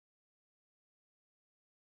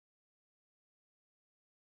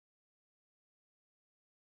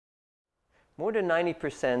More than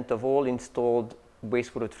 90% of all installed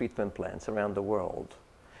wastewater treatment plants around the world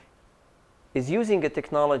is using a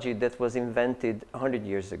technology that was invented 100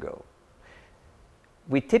 years ago.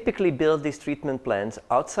 We typically build these treatment plants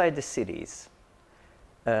outside the cities.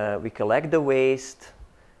 We collect the waste,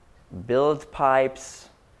 build pipes,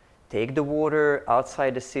 take the water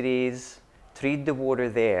outside the cities, treat the water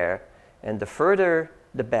there, and the further,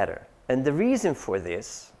 the better. And the reason for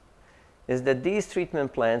this is that these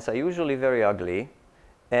treatment plants are usually very ugly,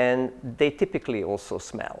 and they typically also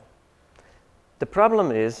smell. The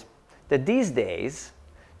problem is that these days,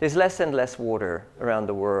 there's less and less water around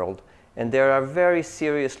the world, and there are very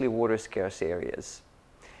seriously water scarce areas.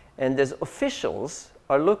 And as officials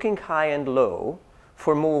are looking high and low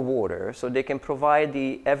for more water so they can provide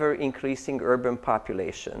the ever-increasing urban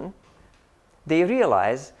population, they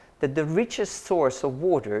realize that the richest source of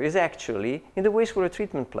water is actually in the wastewater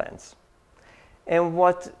treatment plants. And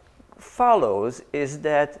what follows is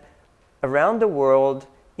that around the world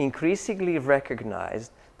increasingly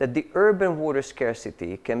recognized that the urban water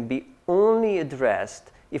scarcity can be only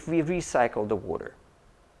addressed if we recycle the water.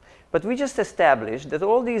 But we just established that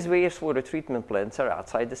all these wastewater treatment plants are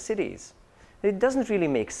outside the cities. It doesn't really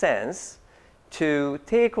make sense to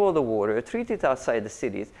take all the water, treat it outside the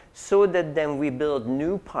cities, so that then we build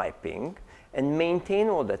new piping and maintain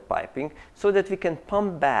all that piping so that we can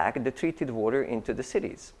pump back the treated water into the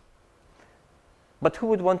cities. But who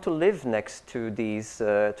would want to live next to these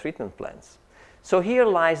treatment plants? So here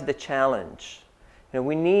lies the challenge.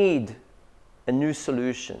 We need a new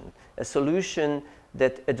solution, a solution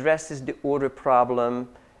that addresses the order problem,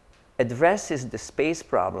 addresses the space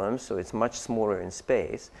problem, so it's much smaller in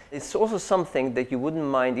space. It's also something that you wouldn't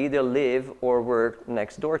mind either live or work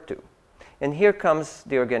next door to. And here comes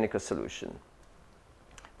the Organica solution.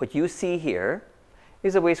 What you see here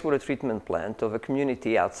is a wastewater treatment plant of a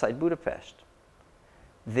community outside Budapest.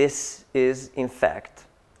 This is, in fact,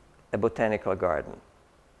 a botanical garden.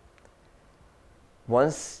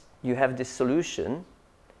 Once you have this solution,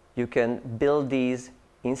 you can build these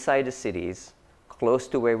inside the cities, close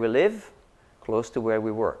to where we live, close to where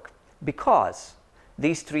we work. Because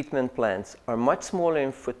these treatment plants are much smaller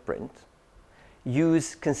in footprint,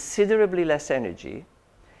 use considerably less energy,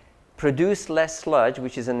 produce less sludge,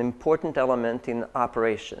 which is an important element in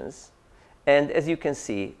operations, and as you can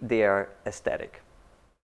see, they are aesthetic.